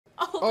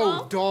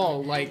Oh,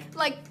 doll, like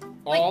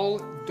all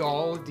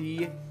doll,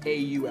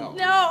 D-A-U-L.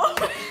 No.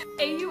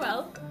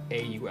 A-U-L.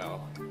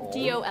 A-U-L.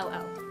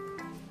 D-O-L-L.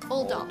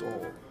 Old doll.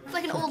 It's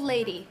like an old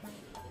lady.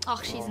 Oh,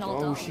 she's an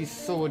old doll. Oh, she's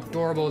so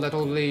adorable, that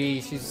old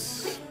lady.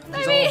 She's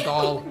I mean- old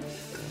doll.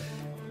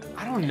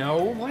 I don't know,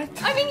 what?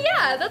 I mean,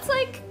 yeah, that's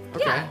like,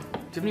 Okay. yeah. Do you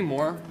have any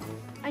more?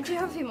 I do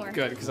have a few more.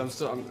 Good,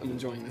 because I'm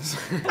enjoying this.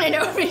 I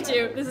know, me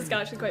too. This is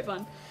actually quite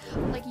fun.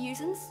 Like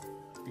usins.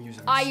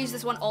 Usins. I use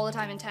this one all the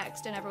time in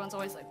text, and everyone's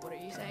always like, "What are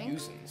you saying?"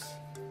 Usins.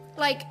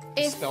 Like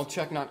if Spell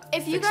check not.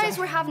 if you fix guys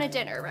that? were having a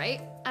dinner,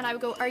 right? And I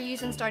would go, "Are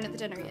usins down at the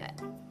dinner yet?"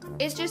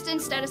 It's just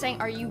instead of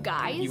saying, "Are you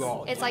guys?" You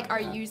all, it's yeah. like, "Are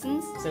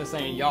usins?" Instead of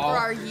saying Or y'all.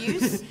 "Are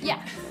yous?"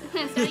 Yeah.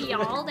 Instead of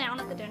y'all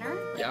down at the dinner.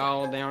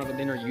 Y'all down at the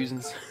dinner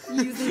usins.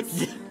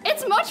 Usins.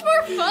 It's much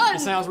more fun. It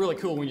sounds really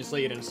cool when you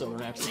say it in a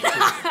southern accent.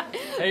 Too.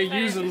 Hey,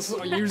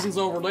 usins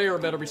over there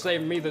better be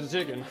saving me the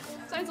chicken.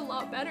 Sounds a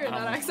lot better in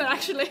that accent,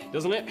 actually.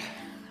 Doesn't it?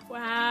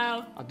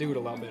 Wow. I do it a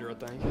lot better, I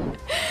think.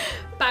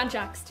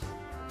 Banjaxed.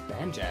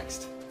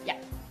 Banjaxed. Yeah.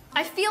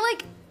 I feel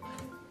like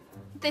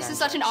this is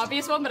such an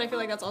obvious one, but I feel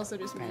like that's also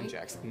just me.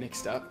 Banjaxed.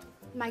 Mixed up.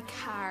 My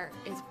car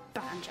is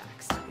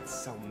banjaxed.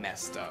 It's so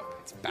messed up.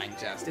 It's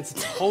banjaxed. It's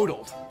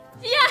totaled.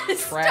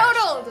 Yes, Trash.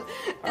 totaled.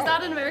 Is Oh.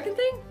 that an American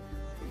thing?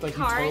 Like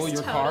Cars you total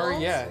your car?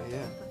 totaled? Yeah, yeah.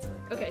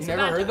 Okay, You so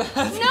never heard banjaxed.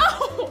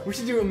 that? No. We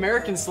should do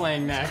American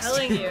slang next.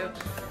 Telling you.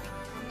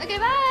 Okay,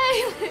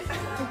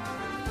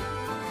 bye.